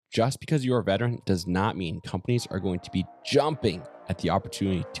Just because you're a veteran does not mean companies are going to be jumping at the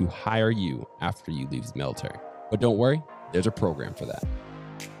opportunity to hire you after you leave the military. But don't worry, there's a program for that.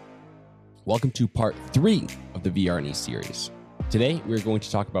 Welcome to part 3 of the VRNE series. Today, we're going to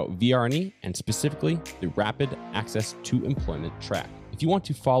talk about VRNE and specifically the Rapid Access to Employment track. If you want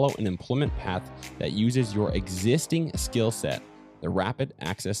to follow an employment path that uses your existing skill set, the Rapid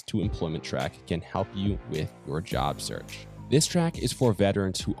Access to Employment track can help you with your job search. This track is for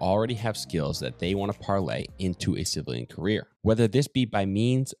veterans who already have skills that they want to parlay into a civilian career, whether this be by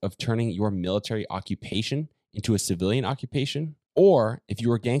means of turning your military occupation into a civilian occupation, or if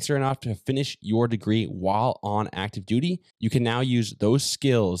you are gangster enough to finish your degree while on active duty, you can now use those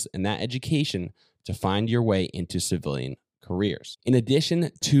skills and that education to find your way into civilian careers. In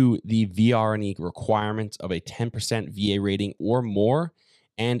addition to the VRNE requirements of a 10% VA rating or more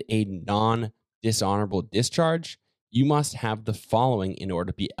and a non-dishonorable discharge, you must have the following in order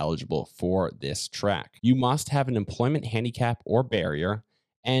to be eligible for this track. You must have an employment handicap or barrier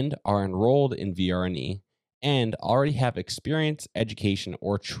and are enrolled in VRNE and already have experience, education,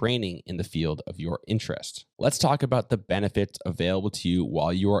 or training in the field of your interest. Let's talk about the benefits available to you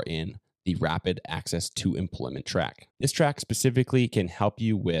while you are in the Rapid Access to Employment track. This track specifically can help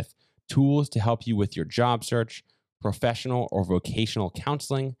you with tools to help you with your job search, professional or vocational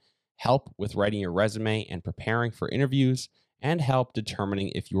counseling, help with writing your resume and preparing for interviews, and help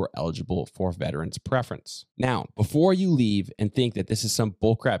determining if you are eligible for veterans preference. Now, before you leave and think that this is some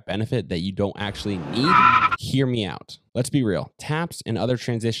bullcrap benefit that you don't actually need, hear me out. Let's be real. TAPS and other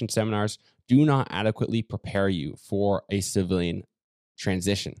transition seminars do not adequately prepare you for a civilian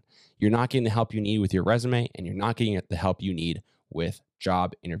transition. You're not getting the help you need with your resume, and you're not getting the help you need with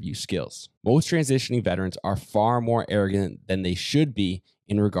job interview skills. Most transitioning veterans are far more arrogant than they should be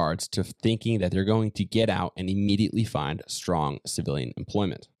in regards to thinking that they're going to get out and immediately find strong civilian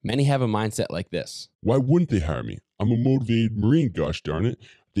employment. Many have a mindset like this. Why wouldn't they hire me? I'm a motivated Marine, gosh darn it.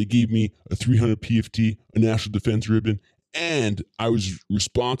 They gave me a 300 PFT, a National Defense Ribbon, and I was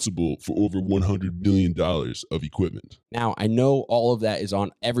responsible for over $100 million of equipment. Now, I know all of that is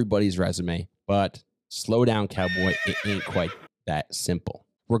on everybody's resume, but slow down, cowboy. It ain't quite that simple.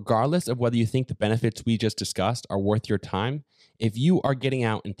 Regardless of whether you think the benefits we just discussed are worth your time, if you are getting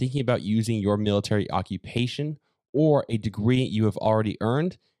out and thinking about using your military occupation or a degree you have already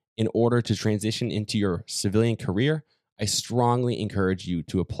earned in order to transition into your civilian career, I strongly encourage you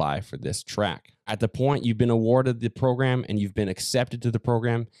to apply for this track. At the point you've been awarded the program and you've been accepted to the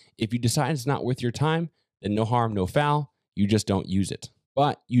program, if you decide it's not worth your time, then no harm, no foul. You just don't use it.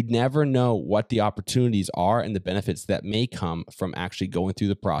 But you'd never know what the opportunities are and the benefits that may come from actually going through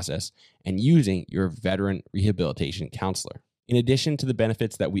the process and using your veteran rehabilitation counselor. In addition to the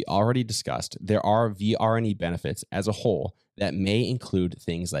benefits that we already discussed, there are VRNE benefits as a whole that may include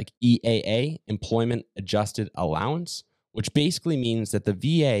things like EAA, Employment Adjusted Allowance, which basically means that the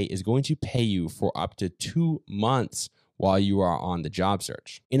VA is going to pay you for up to 2 months while you are on the job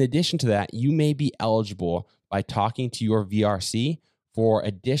search. In addition to that, you may be eligible by talking to your VRC for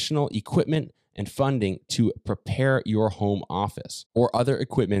additional equipment and funding to prepare your home office or other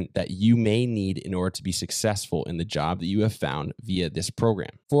equipment that you may need in order to be successful in the job that you have found via this program.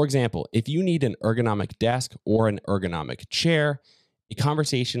 For example, if you need an ergonomic desk or an ergonomic chair, a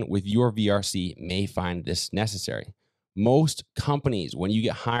conversation with your VRC may find this necessary. Most companies, when you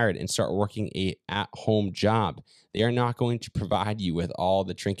get hired and start working a at-home job, they are not going to provide you with all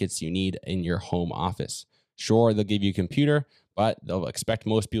the trinkets you need in your home office. Sure, they'll give you a computer, but they'll expect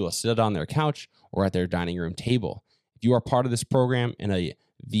most people to sit on their couch or at their dining room table. If you are part of this program and a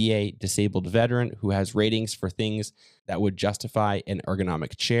VA disabled veteran who has ratings for things that would justify an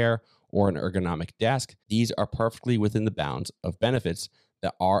ergonomic chair or an ergonomic desk, these are perfectly within the bounds of benefits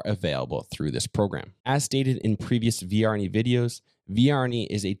that are available through this program. As stated in previous VRNE videos, VRNE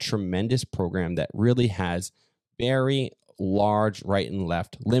is a tremendous program that really has very large right and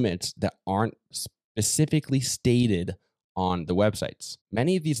left limits that aren't specifically stated on the websites.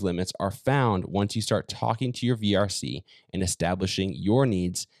 Many of these limits are found once you start talking to your VRC and establishing your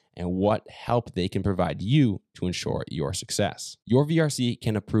needs and what help they can provide you to ensure your success. Your VRC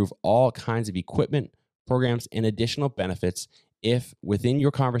can approve all kinds of equipment, programs, and additional benefits if within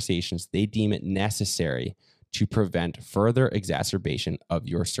your conversations they deem it necessary to prevent further exacerbation of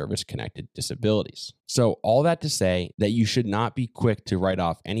your service-connected disabilities. So all that to say that you should not be quick to write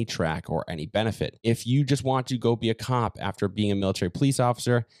off any track or any benefit. If you just want to go be a cop after being a military police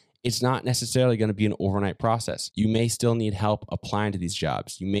officer, it's not necessarily going to be an overnight process. You may still need help applying to these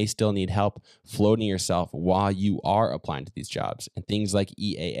jobs. You may still need help floating yourself while you are applying to these jobs. And things like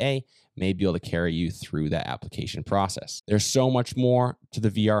EAA may be able to carry you through that application process. There's so much more to the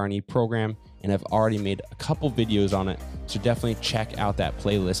VRNE program, and I've already made a couple videos on it. So definitely check out that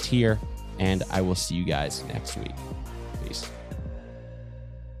playlist here, and I will see you guys next week. Peace.